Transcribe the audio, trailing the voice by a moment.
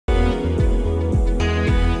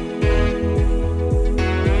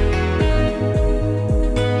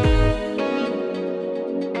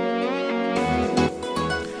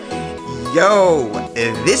Yo,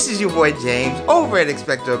 this is your boy James over at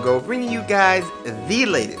XpectoGO, bringing you guys the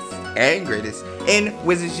latest and greatest in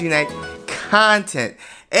Wizards Unite content.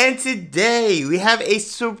 And today we have a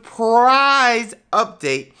surprise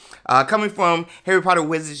update coming from Harry Potter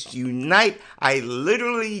Wizards Unite. I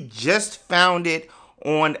literally just found it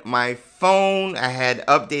on my phone. I had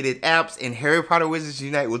updated apps and Harry Potter Wizards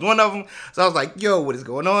Unite was one of them. So I was like, yo, what is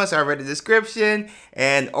going on? So I read the description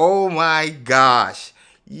and oh my gosh.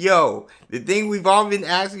 Yo, the thing we've all been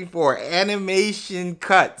asking for, animation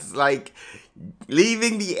cuts, like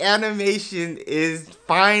leaving the animation is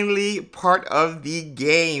finally part of the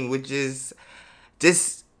game, which is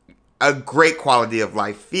just a great quality of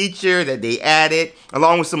life feature that they added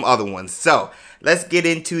along with some other ones. So let's get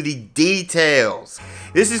into the details.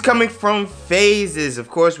 This is coming from Phases. Of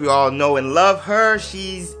course, we all know and love her.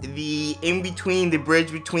 She's the in-between, the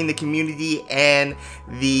bridge between the community and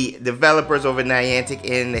the developers over Niantic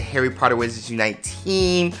and the Harry Potter Wizards Unite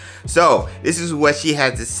team. So this is what she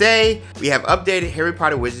has to say. We have updated Harry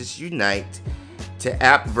Potter Wizards Unite to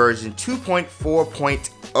app version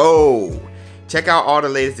 2.4.0. Check out all the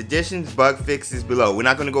latest additions, bug fixes below. We're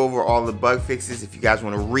not going to go over all the bug fixes. If you guys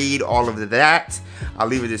want to read all of that, I'll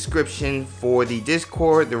leave a description for the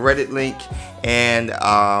Discord, the Reddit link, and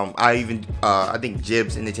I think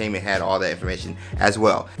Jibs Entertainment had all that information as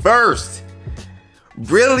well. First,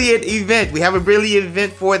 brilliant event. We have a brilliant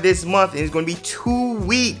event for this month, and it's going to be 2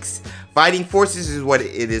 weeks. Fighting Forces is what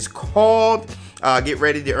it is called. Get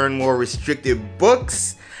ready to earn more restricted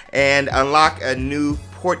books and unlock a new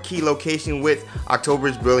port key location with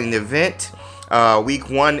October's brilliant event. Week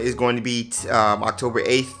 1 is going to be October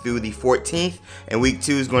 8th through the 14th, and week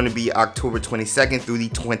 2 is going to be October 22nd through the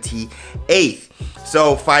 28th.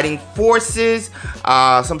 So Fighting Forces,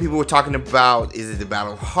 some people were talking about, is it the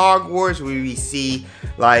Battle of Hogwarts, where we see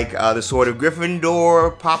like the Sword of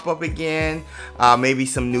Gryffindor pop up again, maybe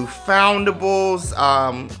some new foundables.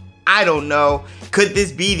 I don't know. Could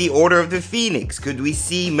this be the Order of the Phoenix? Could we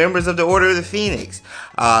see members of the Order of the Phoenix?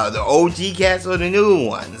 The OG cats or the new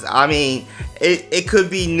ones? I mean, it could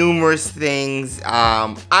be numerous things.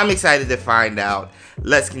 I'm excited to find out.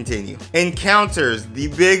 Let's continue. Encounters, the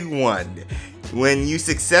big one. When you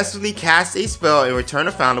successfully cast a spell and return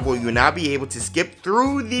a foundable, you will now be able to skip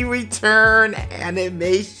through the return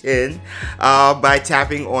animation by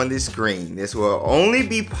tapping on the screen. This will only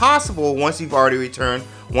be possible once you've already returned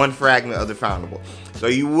one fragment of the foundable. So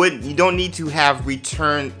you don't need to have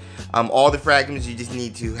returned all the fragments. You just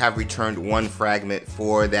need to have returned one fragment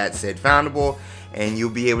for that said foundable, and you'll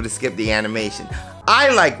be able to skip the animation.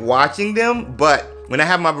 I like watching them, but when I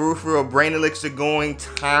have my peripheral brain elixir going,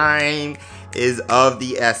 time is of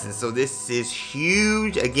the essence. So this is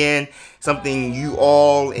huge. Again, something you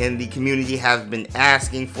all in the community have been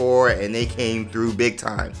asking for, and they came through big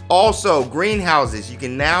time. Also, greenhouses. You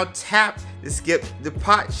can now tap to skip the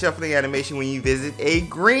pot shuffling animation when you visit a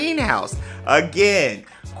greenhouse. Again,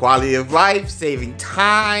 quality of life, saving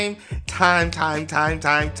time.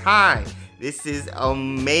 This is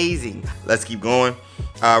amazing. Let's keep going.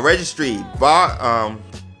 Registry.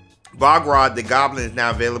 Bogrod the Goblin is now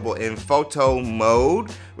available in photo mode,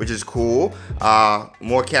 which is cool.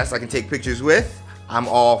 More cats I can take pictures with. I'm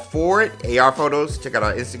all for it. AR photos, check out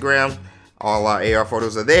our Instagram. All our AR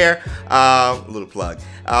photos are there. Little plug.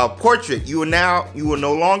 Portrait, you will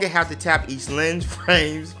no longer have to tap each lens,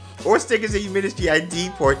 frames, or stickers in your Ministry ID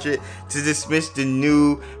portrait to dismiss the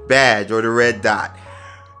new badge or the red dot.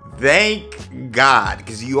 Thank God,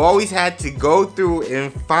 because you always had to go through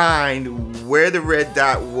and find where the red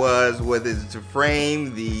dot was, whether it's the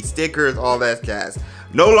frame, the stickers, all that jazz.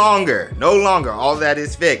 No longer, all that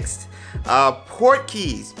is fixed. Port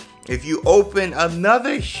keys. If you open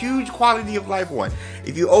another huge quality of life one,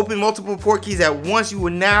 if you open multiple port keys at once, you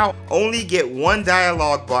will now only get one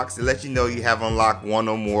dialog box to let you know you have unlocked one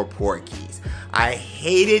or more port keys. I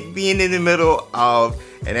hated being in the middle of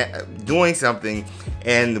doing something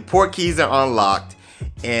and the port keys are unlocked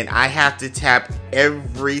and I have to tap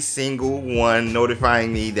every single one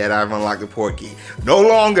notifying me that I've unlocked the port key. No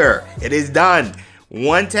longer. It is done.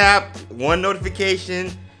 One tap, one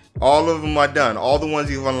notification, all of them are done. All the ones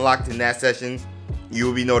you've unlocked in that session, you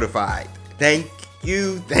will be notified. Thank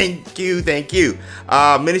you.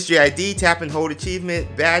 Ministry ID, tap and hold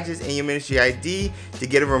achievement badges in your Ministry ID to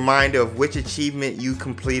get a reminder of which achievement you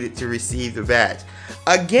completed to receive the badge.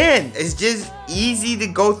 Again, it's just easy to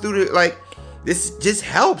go through this just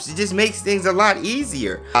helps. It just makes things a lot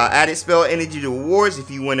easier. Added spell energy rewards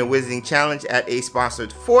if you win a wizarding challenge at a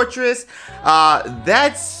sponsored fortress.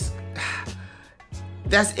 That's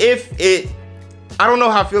if it, I don't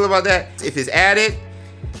know how I feel about that. If it's added,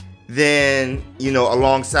 then, you know,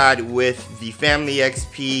 alongside with the Family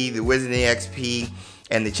XP, the Wizarding XP,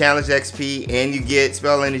 and the Challenge XP, and you get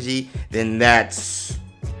Spell Energy, then that's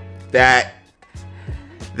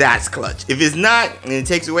clutch. If it's not, and it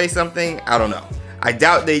takes away something, I don't know. I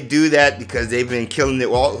doubt they do that because they've been killing it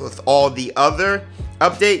with all the other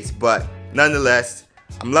updates, but nonetheless,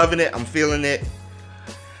 I'm loving it. I'm feeling it.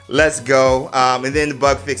 Let's go. And then the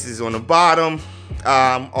bug fixes on the bottom,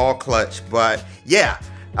 all clutch. But yeah,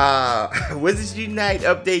 Wizards Unite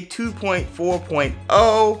update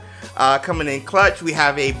 2.4.0 coming in clutch. We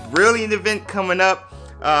have a brilliant event coming up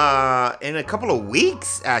in a couple of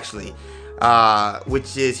weeks, actually,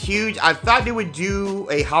 which is huge. I thought they would do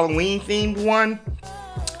a Halloween themed one.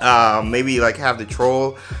 Maybe like have the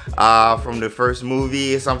troll from the first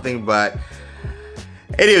movie or something, but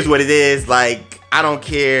it is what it is. Like, I don't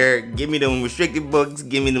care. Give me them restricted books.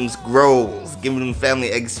 Give me them scrolls. Give me them Family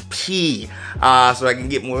XP so I can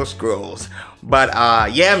get more scrolls. But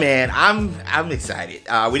yeah, man, I'm excited.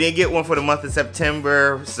 We didn't get one for the month of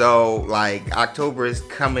September, so like October is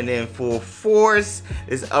coming in full force.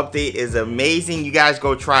 This update is amazing. You guys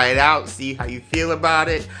go try it out. See how you feel about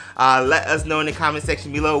it. Let us know in the comment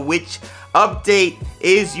section below which update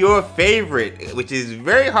is your favorite, which is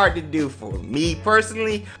very hard to do for me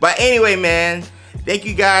personally. But anyway, man, thank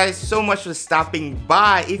you guys so much for stopping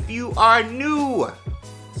by. If you are new,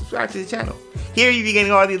 subscribe to the channel. Here you'll be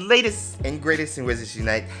getting all the latest and greatest in Wizards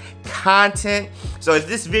Unite content. So if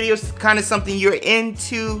this video is kind of something you're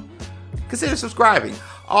into, consider subscribing.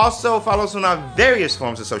 Also, follow us on our various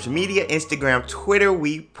forms of social media, Instagram, Twitter.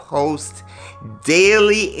 We post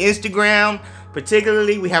daily. Instagram,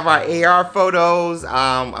 particularly, we have our AR photos.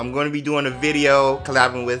 I'm going to be doing a video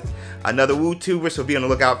collabing with another WooTuber, so be on the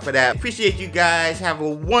lookout for that. Appreciate you guys. Have a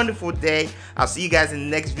wonderful day. I'll see you guys in the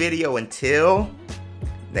next video. Until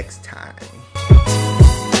next time.